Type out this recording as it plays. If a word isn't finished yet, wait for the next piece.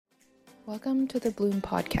Welcome to the Bloom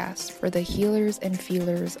Podcast for the healers and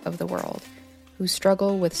feelers of the world who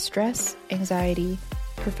struggle with stress, anxiety,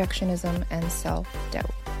 perfectionism, and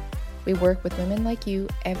self-doubt. We work with women like you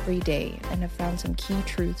every day and have found some key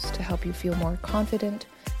truths to help you feel more confident,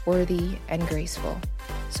 worthy, and graceful,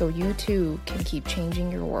 so you too can keep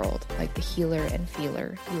changing your world like the healer and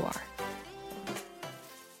feeler you are.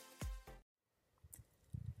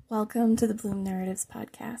 Welcome to the Bloom Narratives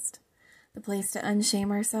Podcast, the place to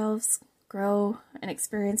unshame ourselves, grow, and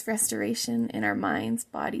experience restoration in our minds,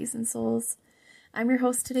 bodies, and souls. I'm your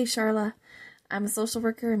host today, Charla. I'm a social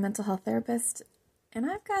worker and mental health therapist, and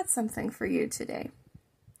I've got something for you today.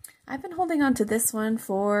 I've been holding on to this one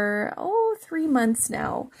for, 3 months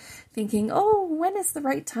now, thinking, when is the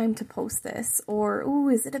right time to post this? Or,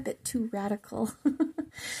 is it a bit too radical?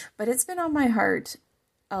 But it's been on my heart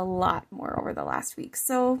a lot more over the last week.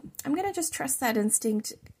 So I'm going to just trust that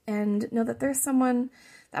instinct and know that there's someone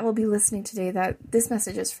that will be listening today that this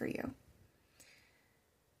message is for you.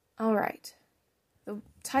 All right. The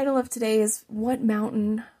title of today is, What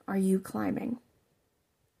Mountain Are You Climbing?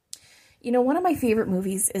 You know, one of my favorite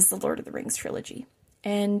movies is the Lord of the Rings trilogy.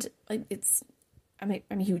 And I'm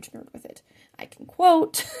a huge nerd with it. I can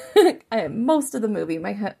quote most of the movie.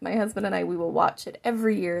 My husband and I, we will watch it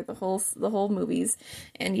every year, the whole movies,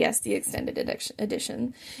 and yes, the extended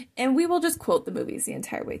edition. And we will just quote the movies the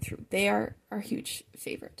entire way through. They are our huge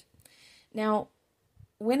favorite. Now,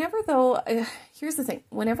 here's the thing.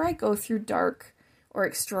 Whenever I go through dark or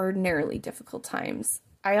extraordinarily difficult times,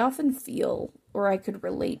 I often feel, or I could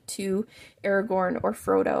relate to, Aragorn or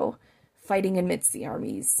Frodo fighting amidst the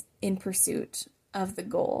armies in pursuit of the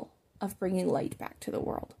goal of bringing light back to the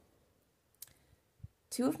world.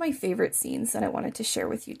 Two of my favorite scenes that I wanted to share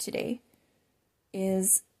with you today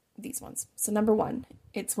is these ones. So number one,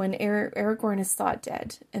 it's when Aragorn is thought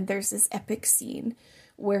dead, and there's this epic scene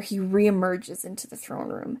where he reemerges into the throne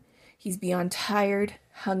room. He's beyond tired,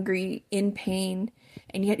 hungry, in pain,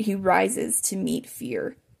 and yet he rises to meet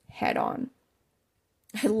fear head on.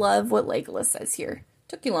 I love what Legolas says here.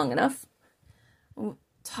 Took you long enough.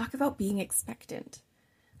 Talk about being expectant.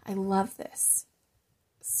 I love this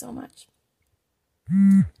so much.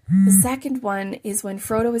 The second one is when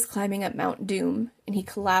Frodo is climbing up Mount Doom and he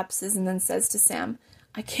collapses and then says to Sam,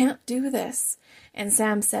 "I can't do this." And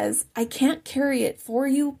Sam says, "I can't carry it for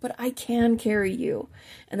you, but I can carry you."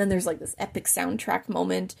 And then there's like this epic soundtrack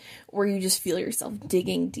moment where you just feel yourself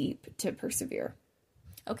digging deep to persevere.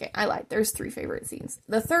 Okay, I lied. There's 3 favorite scenes.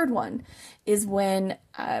 The third one is when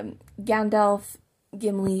Gandalf,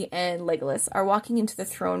 Gimli, and Legolas are walking into the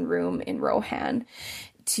throne room in Rohan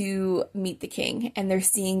to meet the king, and they're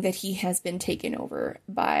seeing that he has been taken over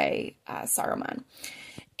by Saruman.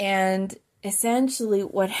 And essentially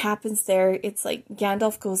what happens there, it's like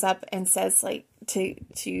Gandalf goes up and says like to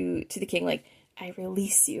the king, like, "I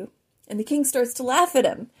release you." And the king starts to laugh at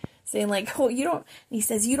him, saying like, you don't, and he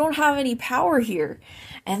says, "You don't have any power here."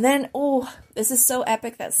 And then, this is so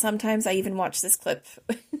epic that sometimes I even watch this clip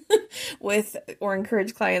or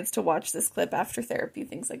encourage clients to watch this clip after therapy,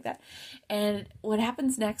 things like that. And what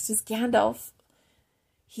happens next is Gandalf,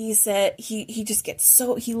 he said, he just gets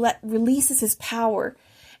releases his power,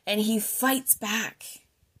 and he fights back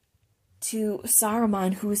to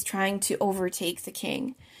Saruman, who is trying to overtake the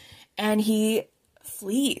king. And he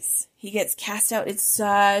flees. He gets cast out. It's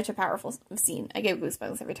such a powerful scene. I get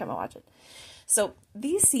goosebumps every time I watch it. So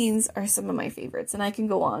these scenes are some of my favorites, and I can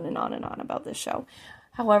go on and on and on about this show.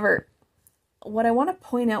 However, what I want to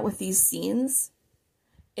point out with these scenes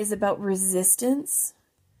is about resistance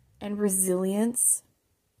and resilience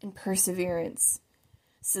and perseverance.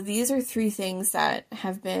 So these are 3 things that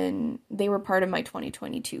they were part of my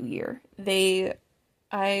 2022 year.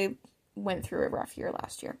 I went through a rough year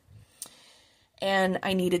last year, and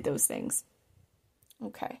I needed those things.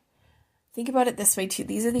 Okay. Think about it this way too.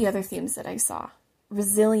 These are the other themes that I saw.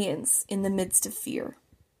 Resilience in the midst of fear.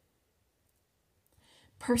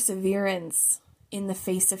 Perseverance in the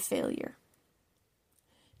face of failure.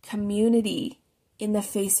 Community in the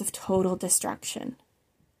face of total destruction.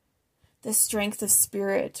 The strength of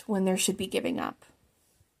spirit when there should be giving up.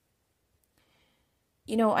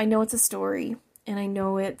 You know, I know it's a story, and I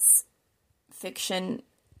know it's fiction,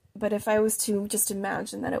 but if I was to just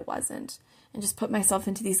imagine that it wasn't, and just put myself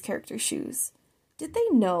into these characters' shoes, did they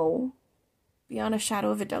know, beyond a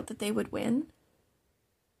shadow of a doubt, that they would win?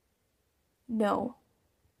 No.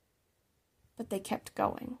 But they kept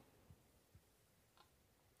going.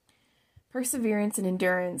 Perseverance and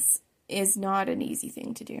endurance is not an easy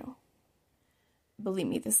thing to do. Believe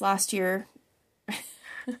me, this last year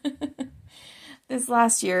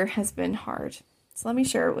has been hard. So let me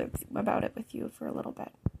share about it with you for a little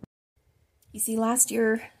bit. You see, last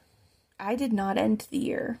year, I did not end the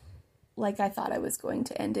year like I thought I was going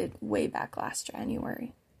to end it way back last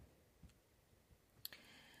January.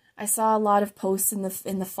 I saw a lot of posts in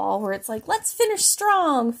the fall where it's like, let's finish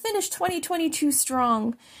strong, finish 2022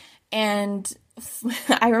 strong. And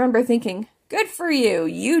I remember thinking, good for you,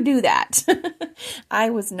 you do that. I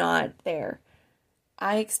was not there.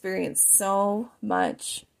 I experienced so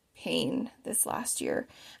much pain this last year.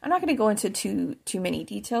 I'm not going to go into too many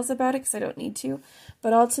details about it because I don't need to.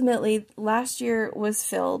 But ultimately, last year was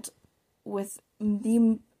filled with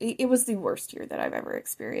it was the worst year that I've ever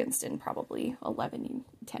experienced in probably 11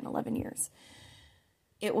 years.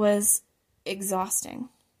 It was exhausting.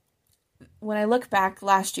 When I look back,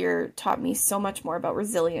 last year taught me so much more about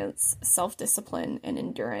resilience, self-discipline, and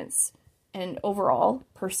endurance, and overall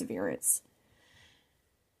perseverance.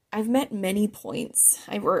 I've met many points.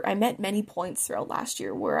 I met many points throughout last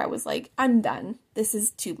year where I was like, I'm done. This is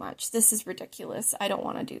too much. This is ridiculous. I don't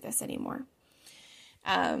want to do this anymore.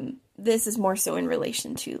 This is more so in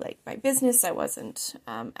relation to like my business. I wasn't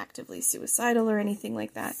actively suicidal or anything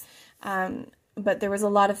like that. But there was a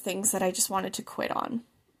lot of things that I just wanted to quit on.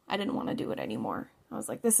 I didn't want to do it anymore. I was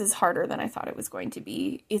like, this is harder than I thought it was going to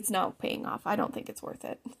be. It's not paying off. I don't think it's worth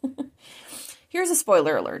it. Here's a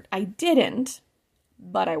spoiler alert. I didn't,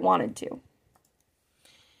 but I wanted to.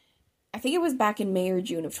 I think it was back in May or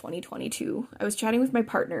June of 2022. I was chatting with my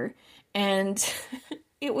partner, and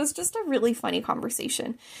it was just a really funny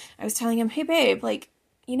conversation. I was telling him, hey babe, like,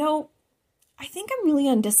 I think I'm really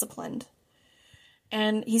undisciplined.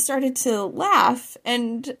 And he started to laugh,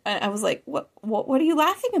 and I was like, what are you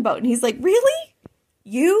laughing about? And he's like, really?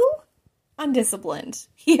 You? Undisciplined.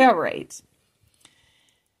 Yeah, right.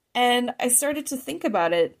 And I started to think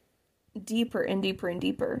about it deeper and deeper and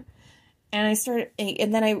deeper. And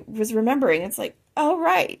then I was remembering, it's like, oh,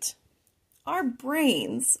 right. Our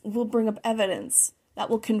brains will bring up evidence that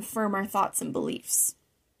will confirm our thoughts and beliefs.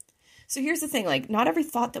 So here's the thing, like, not every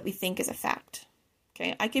thought that we think is a fact.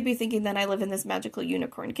 Okay, I could be thinking that I live in this magical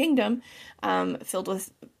unicorn kingdom filled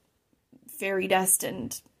with fairy dust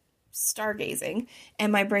and stargazing,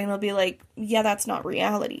 and my brain will be like, yeah, that's not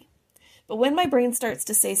reality. But when my brain starts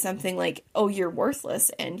to say something like, oh, you're worthless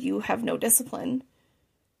and you have no discipline,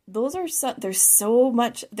 there's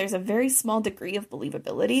a very small degree of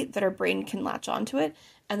believability that our brain can latch onto it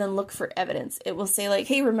and then look for evidence. It will say like,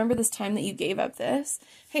 hey, remember this time that you gave up this?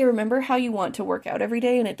 Hey, remember how you want to work out every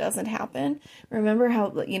day and it doesn't happen? Remember how,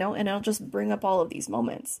 and it'll just bring up all of these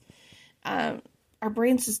moments. Our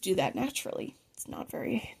brains just do that naturally. It's not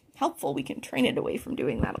very helpful. We can train it away from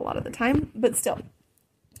doing that a lot of the time, but still.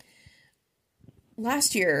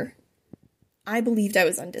 Last year, I believed I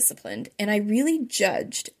was undisciplined, and I really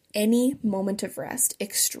judged any moment of rest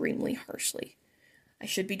extremely harshly. I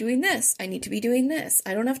should be doing this. I need to be doing this.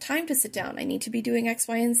 I don't have time to sit down. I need to be doing X,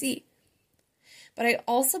 Y, and Z. But I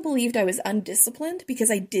also believed I was undisciplined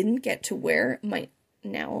because I didn't get to where my,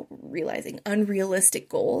 now realizing, unrealistic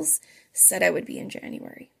goals said I would be in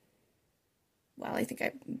January. Well, I think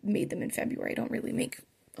I made them in February. I don't really make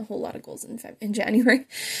a whole lot of goals in January.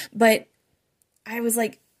 But I was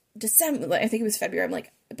like, December, I think it was February, I'm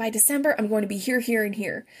like, by December, I'm going to be here, here, and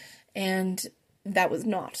here. And that was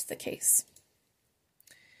not the case.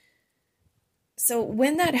 So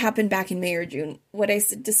when that happened back in May or June, what I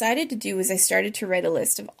decided to do is I started to write a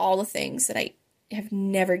list of all the things that I have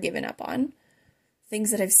never given up on,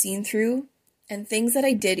 things that I've seen through, and things that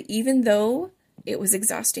I did even though it was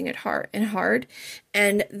exhausting and hard,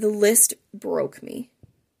 and the list broke me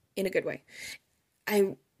in a good way.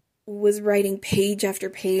 I was writing page after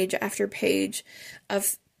page after page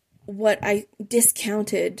of what I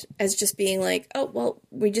discounted as just being like, oh, well,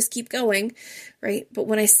 we just keep going, right? But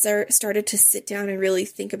when I started to sit down and really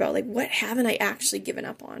think about, like, what haven't I actually given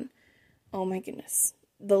up on? Oh my goodness.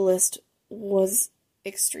 The list was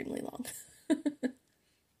extremely long.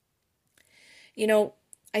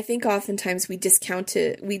 I think oftentimes we discount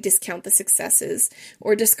the successes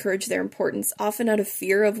or discourage their importance, often out of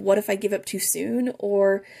fear of what if I give up too soon,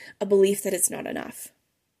 or a belief that it's not enough.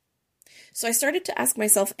 So I started to ask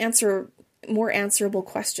myself more answerable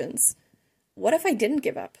questions. What if I didn't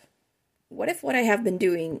give up? What if what I have been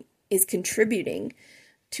doing is contributing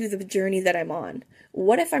to the journey that I'm on?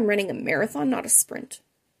 What if I'm running a marathon, not a sprint?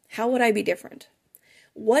 How would I be different?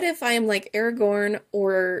 What if I am like Aragorn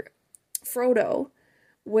or Frodo,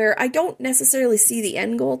 where I don't necessarily see the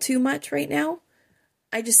end goal too much right now?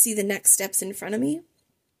 I just see the next steps in front of me,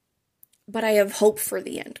 but I have hope for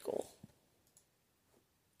the end goal.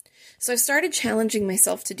 So I started challenging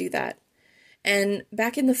myself to do that. And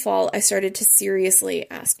back in the fall, I started to seriously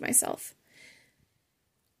ask myself,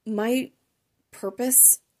 my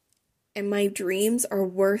purpose and my dreams are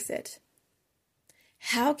worth it?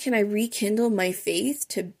 How can I rekindle my faith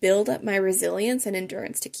to build up my resilience and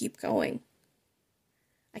endurance to keep going?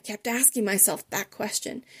 I kept asking myself that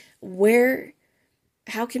question.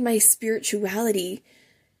 How can my spirituality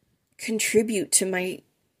contribute to my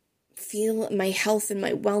health and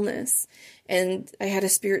my wellness? And I had a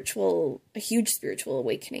huge spiritual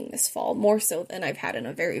awakening this fall, more so than I've had in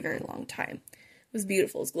a very, very long time. It was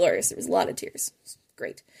beautiful, it was glorious, there was a lot of tears. It was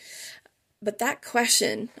great. But that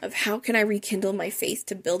question of how can I rekindle my faith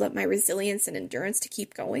to build up my resilience and endurance to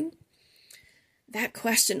keep going? That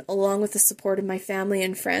question, along with the support of my family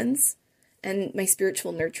and friends and my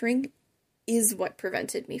spiritual nurturing, is what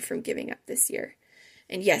prevented me from giving up this year.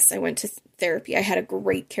 And yes, I went to therapy. I had a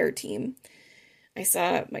great care team. I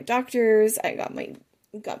saw my doctors. I got my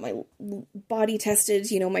body tested.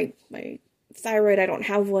 My thyroid, I don't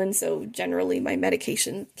have one, so generally my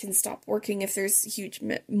medication can stop working if there's huge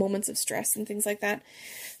moments of stress and things like that.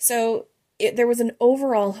 So there was an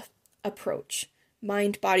overall approach: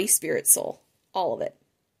 mind, body, spirit, soul, all of it.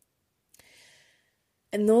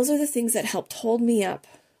 And those are the things that helped hold me up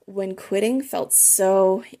when quitting felt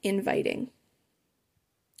so inviting.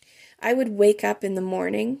 I would wake up in the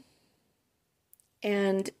morning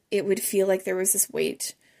and it would feel like there was this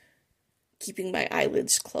weight keeping my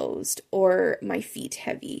eyelids closed, or my feet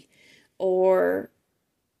heavy, or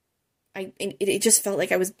it just felt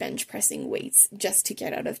like I was bench pressing weights just to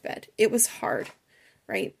get out of bed. It was hard,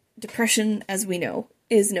 right? Depression, as we know,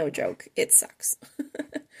 is no joke. It sucks.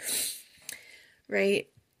 Right?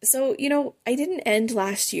 So, I didn't end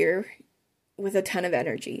last year with a ton of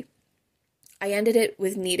energy. I ended it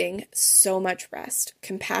with needing so much rest,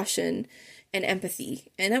 compassion, and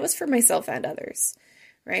empathy. And that was for myself and others,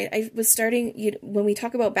 right? I was starting, when we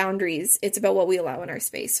talk about boundaries, it's about what we allow in our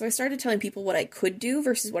space. So I started telling people what I could do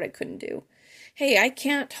versus what I couldn't do. Hey, I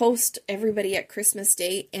can't host everybody at Christmas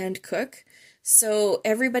Day and cook. So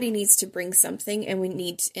everybody needs to bring something, and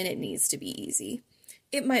it needs to be easy.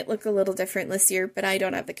 It might look a little different this year, but I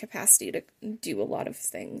don't have the capacity to do a lot of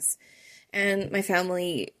things. And my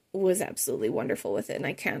family was absolutely wonderful with it, and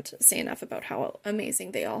I can't say enough about how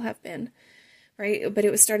amazing they all have been, right? But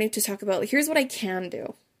it was starting to talk about, here's what I can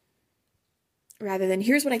do, rather than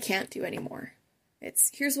here's what I can't do anymore.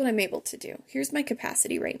 It's here's what I'm able to do. Here's my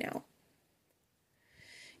capacity right now.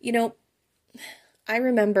 I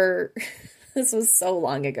remember, this was so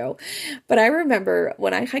long ago, but I remember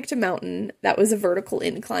when I hiked a mountain that was a vertical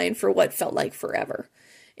incline for what felt like forever.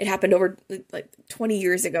 It happened over like 20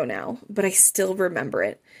 years ago now, but I still remember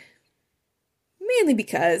it. Mainly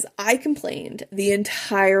because I complained the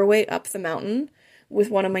entire way up the mountain with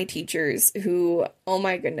one of my teachers who, oh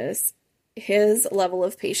my goodness, his level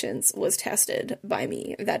of patience was tested by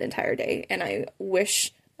me that entire day. And I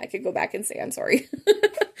wish I could go back and say I'm sorry.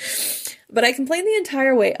 But I complained the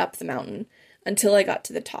entire way up the mountain until I got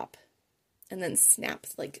to the top. And then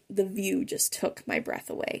snapped, like the view just took my breath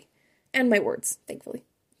away. And my words, thankfully.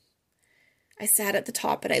 I sat at the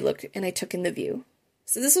top and I looked and I took in the view.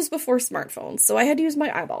 So this was before smartphones, so I had to use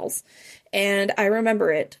my eyeballs. And I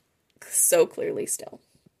remember it so clearly still.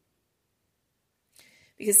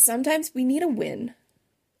 Because sometimes we need a win,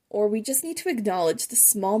 or we just need to acknowledge the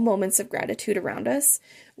small moments of gratitude around us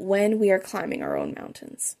when we are climbing our own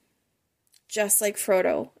mountains. Just like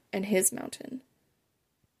Frodo and his mountain.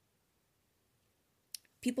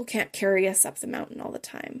 People can't carry us up the mountain all the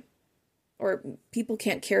time. Or people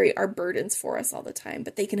can't carry our burdens for us all the time,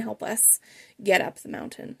 but they can help us get up the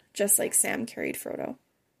mountain, just like Sam carried Frodo.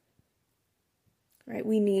 Right?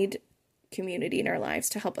 We need community in our lives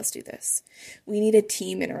to help us do this. We need a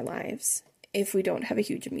team in our lives if we don't have a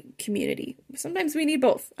huge community. Sometimes we need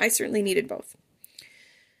both. I certainly needed both.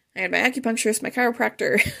 I had my acupuncturist, my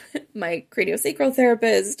chiropractor, my craniosacral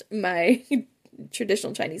therapist, my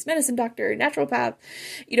traditional Chinese medicine doctor, naturopath.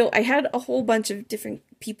 I had a whole bunch of different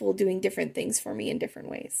people doing different things for me in different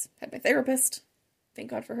ways. Had my therapist. Thank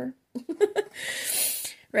God for her.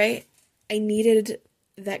 Right? I needed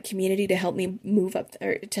that community to help me move up,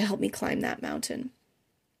 or to help me climb that mountain.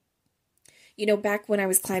 Back when I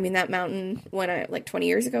was climbing that mountain, like 20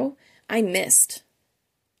 years ago, I missed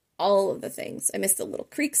all of the things. I missed the little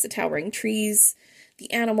creeks, the towering trees,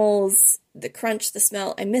 the animals, the crunch, the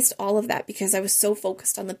smell. I missed all of that because I was so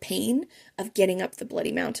focused on the pain of getting up the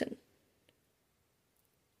bloody mountain.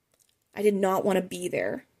 I did not want to be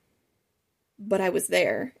there, but I was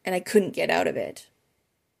there and I couldn't get out of it.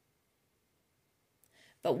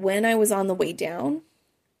 But when I was on the way down,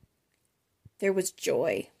 there was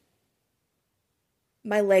joy.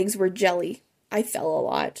 My legs were jelly. I fell a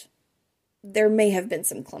lot. There may have been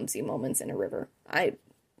some clumsy moments in a river.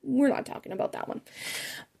 We're not talking about that one.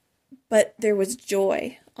 but there was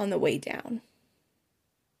joy on the way down.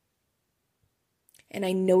 And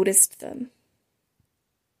I noticed them.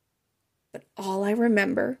 But all I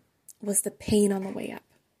remember was the pain on the way up.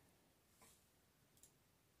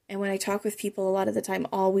 And when I talk with people a lot of the time,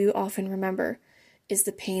 all we often remember is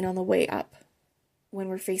the pain on the way up when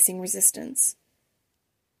we're facing resistance.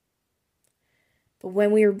 But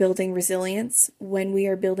when we are building resilience, when we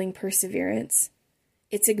are building perseverance,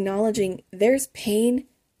 it's acknowledging there's pain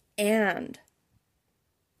and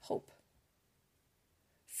hope.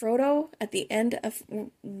 Frodo, at the end of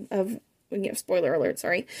spoiler alert,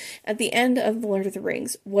 sorry, at the end of The Lord of the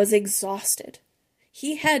Rings, was exhausted.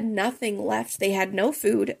 He had nothing left. They had no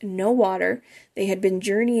food, no water. They had been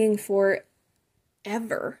journeying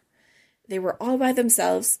forever. They were all by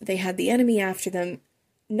themselves. They had the enemy after them.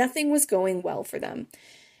 Nothing was going well for them.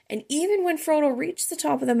 And even when Frodo reached the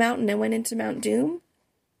top of the mountain and went into Mount Doom,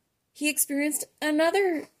 he experienced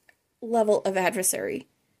another level of adversary.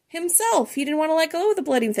 Himself. He didn't want to let go of the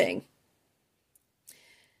bloody thing.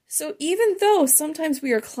 So even though sometimes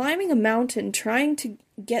we are climbing a mountain trying to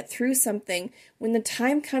get through something, when the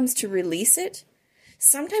time comes to release it,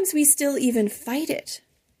 sometimes we still even fight it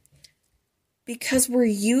because we're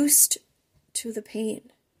used to the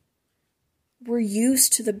pain. We're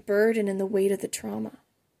used to the burden and the weight of the trauma.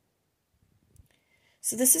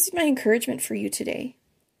 So this is my encouragement for you today,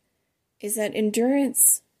 is that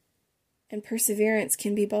endurance and perseverance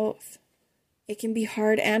can be both. It can be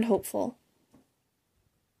hard and hopeful.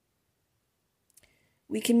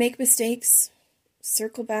 We can make mistakes,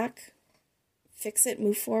 circle back, fix it,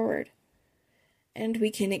 move forward. And we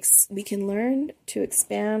can learn to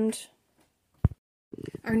expand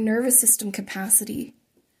our nervous system capacity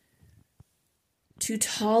to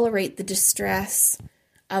tolerate the distress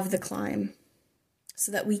of the climb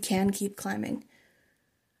so that we can keep climbing.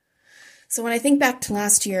 So when I think back to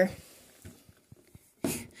last year,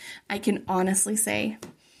 I can honestly say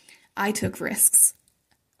I took risks.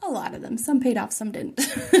 A lot of them. Some paid off, some didn't.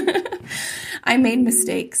 I made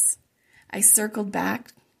mistakes. I circled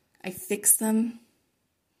back. I fixed them.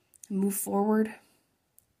 Moved forward.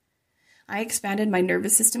 I expanded my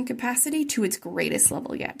nervous system capacity to its greatest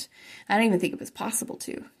level yet. I don't even think it was possible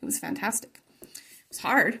to. It was fantastic. It was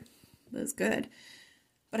hard, but it was good.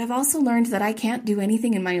 But I've also learned that I can't do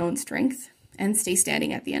anything in my own strength and stay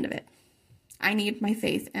standing at the end of it. I need my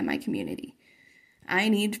faith and my community. I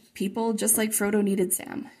need people just like Frodo needed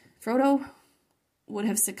Sam. Frodo would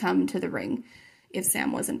have succumbed to the ring if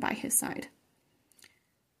Sam wasn't by his side.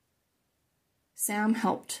 Sam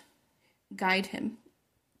helped guide him,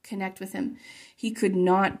 connect with him. He could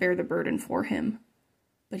not bear the burden for him,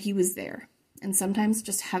 but he was there. And sometimes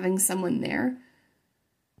just having someone there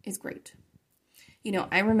is great. You know,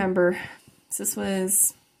 I remember, this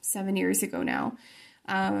was 7 years ago now,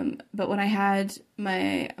 but when I had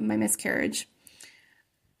my miscarriage,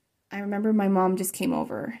 I remember my mom just came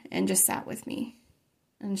over and just sat with me.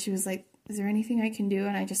 And she was like, is there anything I can do?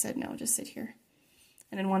 And I just said, no, just sit here.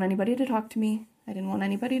 I didn't want anybody to talk to me. I didn't want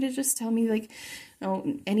anybody to just tell me, like,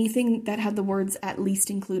 no, anything that had the words at least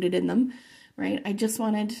included in them, right? I just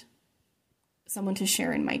wanted someone to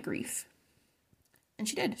share in my grief. And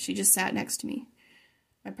she did. She just sat next to me.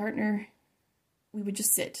 My partner, we would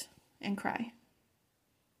just sit and cry,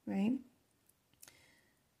 right?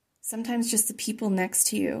 Sometimes just the people next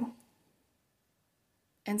to you.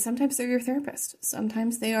 And sometimes they're your therapist.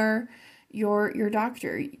 Sometimes they are your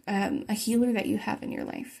doctor, a healer that you have in your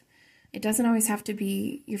life. It doesn't always have to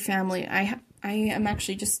be your family. I am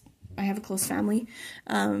actually I have a close family,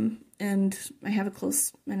 and I have a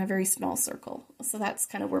close and a very small circle. So that's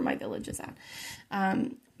kind of where my village is at.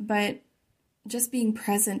 But just being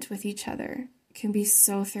present with each other can be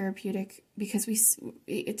so therapeutic because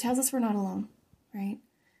it tells us we're not alone, right?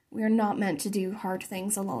 We are not meant to do hard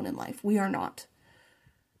things alone in life. We are not.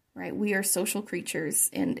 Right? We are social creatures,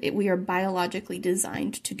 and we are biologically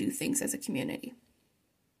designed to do things as a community.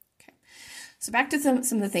 Okay. So back to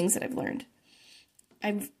some of the things that I've learned.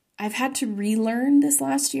 I've had to relearn this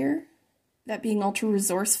last year that being ultra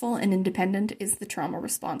resourceful and independent is the trauma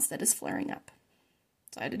response that is flaring up.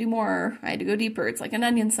 So I had to do more. I had to go deeper. It's like an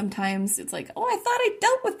onion sometimes. It's like, oh, I thought I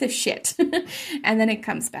dealt with this shit. And then it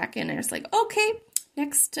comes back in and it's like, okay,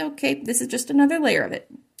 next, okay, this is just another layer of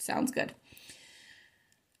it. Sounds good.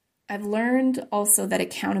 I've learned also that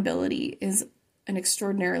accountability is an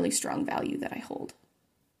extraordinarily strong value that I hold,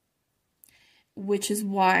 which is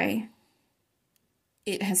why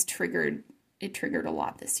it triggered a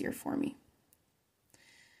lot this year for me.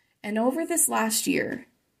 And over this last year,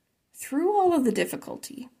 through all of the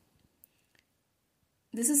difficulty,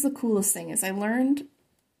 this is the coolest thing, is I learned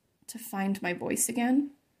to find my voice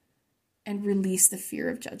again and release the fear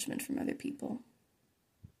of judgment from other people.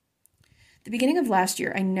 The beginning of last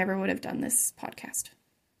year, I never would have done this podcast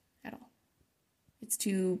at all. It's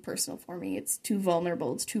too personal for me. It's too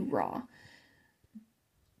vulnerable. It's too raw.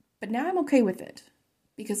 But now I'm okay with it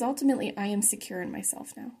because ultimately I am secure in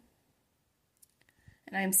myself now.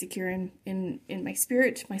 And I am secure in my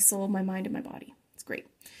spirit, my soul, my mind, and my body. It's great.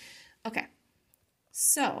 Okay.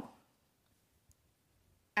 So,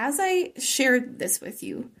 as I shared this with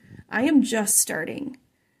you, I am just starting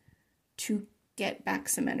to get back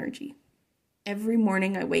some energy. Every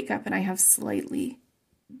morning I wake up and I have slightly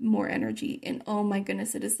more energy, and oh my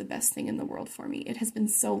goodness, it is the best thing in the world for me. It has been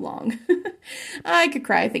so long. I could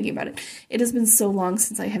cry thinking about it. It has been so long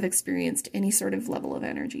since I have experienced any sort of level of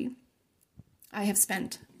energy. I have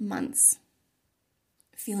spent months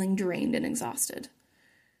feeling drained and exhausted.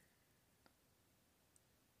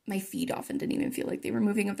 My feet often didn't even feel like they were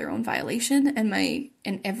moving of their own violation,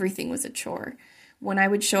 and everything was a chore. When I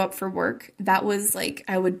would show up for work, that was like,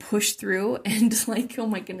 I would push through and like, oh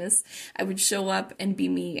my goodness, I would show up and be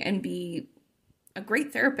me and be a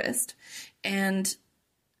great therapist. And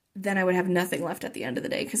then I would have nothing left at the end of the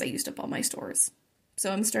day because I used up all my stores.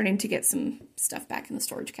 So I'm starting to get some stuff back in the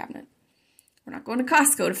storage cabinet. We're not going to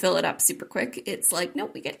Costco to fill it up super quick. It's like,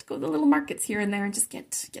 nope, we get to go to the little markets here and there and just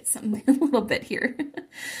get something a little bit here.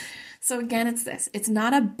 So again, it's this. It's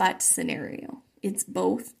not a but scenario. It's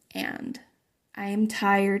both and. I am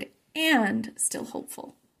tired and still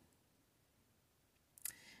hopeful.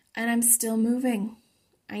 And I'm still moving.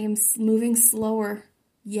 I am moving slower.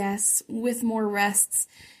 Yes. With more rests.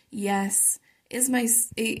 Yes. Is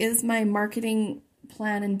my marketing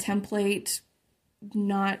plan and template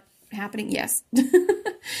not happening? Yes.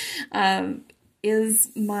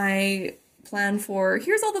 Is my plan for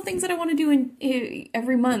here's all the things that I want to do in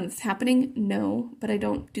every month happening? No, but I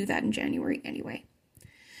don't do that in January anyway.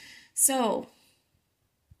 So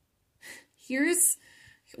here's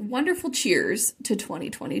wonderful cheers to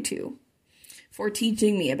 2022 for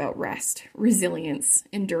teaching me about rest, resilience,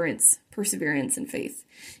 endurance, perseverance, and faith.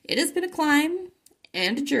 It has been a climb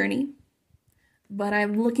and a journey, but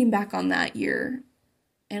I'm looking back on that year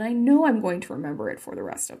and I know I'm going to remember it for the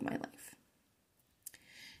rest of my life.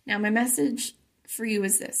 Now, my message for you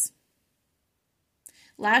is this.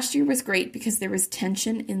 Last year was great because there was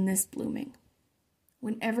tension in this blooming.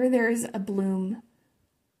 Whenever there is a bloom,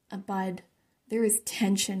 a bud, there is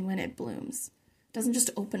tension when it blooms. It doesn't just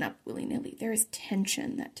open up willy-nilly. There is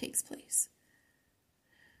tension that takes place.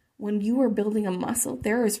 When you are building a muscle,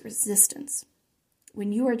 there is resistance.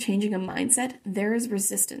 When you are changing a mindset, there is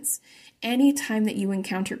resistance. Any time that you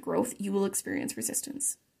encounter growth, you will experience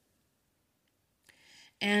resistance.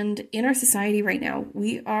 And in our society right now,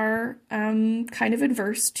 we are kind of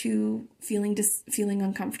adverse to feeling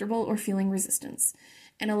uncomfortable or feeling resistance.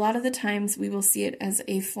 And a lot of the times we will see it as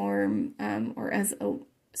a form or as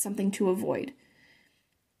something to avoid.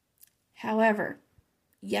 However,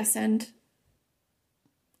 yes, and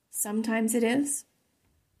sometimes it is,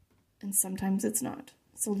 and sometimes it's not.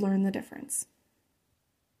 So learn the difference.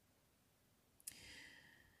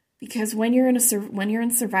 Because when you're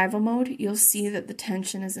in survival mode, you'll see that the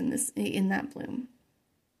tension is in that bloom.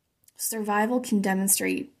 Survival can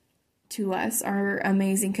demonstrate to us our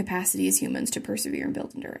amazing capacity as humans to persevere and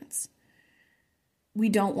build endurance. We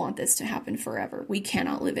don't want this to happen forever. We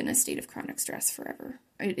cannot live in a state of chronic stress forever.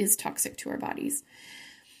 It is toxic to our bodies.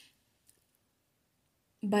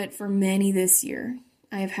 But for many this year,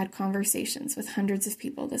 I have had conversations with hundreds of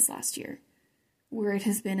people this last year where it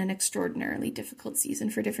has been an extraordinarily difficult season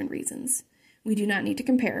for different reasons. We do not need to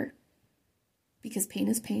compare because pain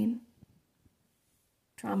is pain.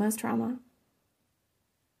 Trauma is trauma.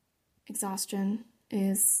 Exhaustion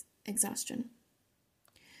is exhaustion.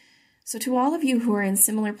 So to all of you who are in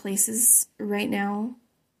similar places right now,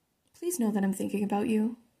 please know that I'm thinking about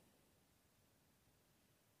you.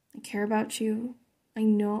 I care about you. I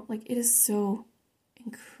know, it is so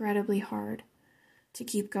incredibly hard to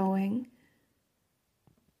keep going,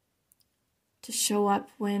 to show up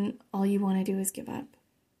when all you want to do is give up.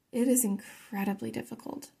 It is incredibly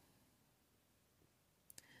difficult.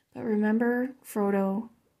 But remember Frodo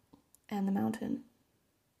and the mountain.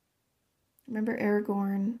 Remember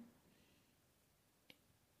Aragorn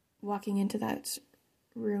walking into that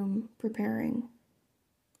room preparing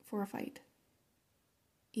for a fight,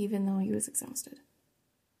 even though he was exhausted.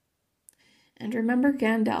 And remember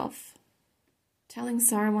Gandalf telling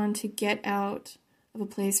Saruman to get out of a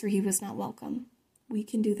place where he was not welcome. We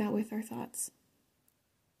can do that with our thoughts.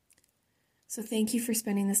 So thank you for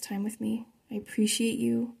spending this time with me. I appreciate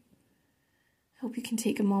you. I hope you can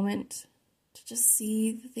take a moment to just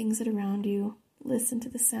see the things that are around you, Listen to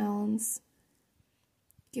the sounds.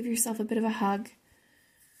 Give yourself a bit of a hug.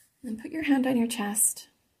 And then put your hand on your chest.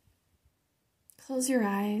 Close your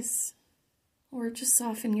eyes. Or just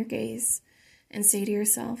soften your gaze and say to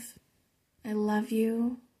yourself, I love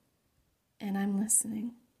you and I'm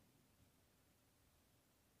listening.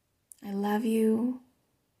 I love you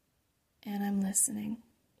and I'm listening.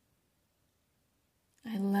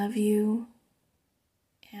 I love you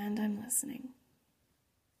and I'm listening.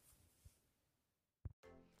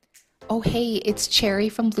 Oh, hey, it's Cherry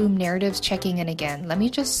from Bloom Narratives checking in again. Let me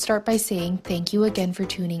just start by saying thank you again for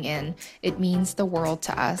tuning in. It means the world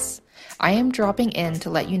to us. I am dropping in to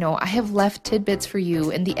let you know I have left tidbits for you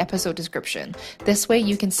in the episode description. This way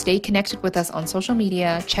you can stay connected with us on social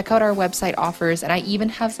media, check out our website offers, and I even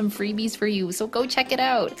have some freebies for you, so go check it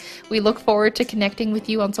out. We look forward to connecting with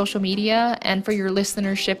you on social media and for your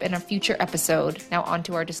listenership in a future episode. Now on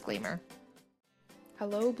to our disclaimer.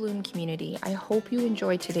 Hello, Bloom community. I hope you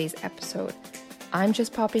enjoyed today's episode. I'm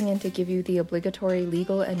just popping in to give you the obligatory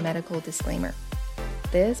legal and medical disclaimer.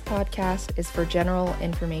 This podcast is for general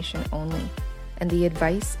information only, and the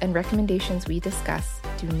advice and recommendations we discuss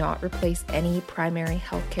do not replace any primary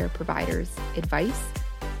healthcare provider's advice,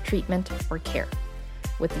 treatment, or care.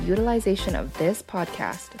 With the utilization of this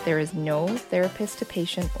podcast, there is no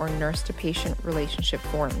therapist-to-patient or nurse-to-patient relationship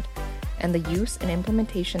formed, and the use and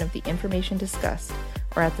implementation of the information discussed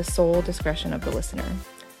are at the sole discretion of the listener.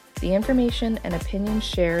 The information and opinions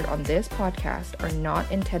shared on this podcast are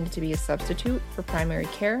not intended to be a substitute for primary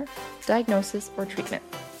care, diagnosis, or treatment.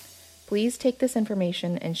 Please take this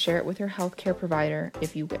information and share it with your healthcare provider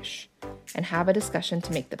if you wish, and have a discussion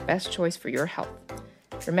to make the best choice for your health.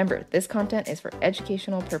 Remember, this content is for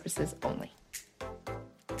educational purposes only.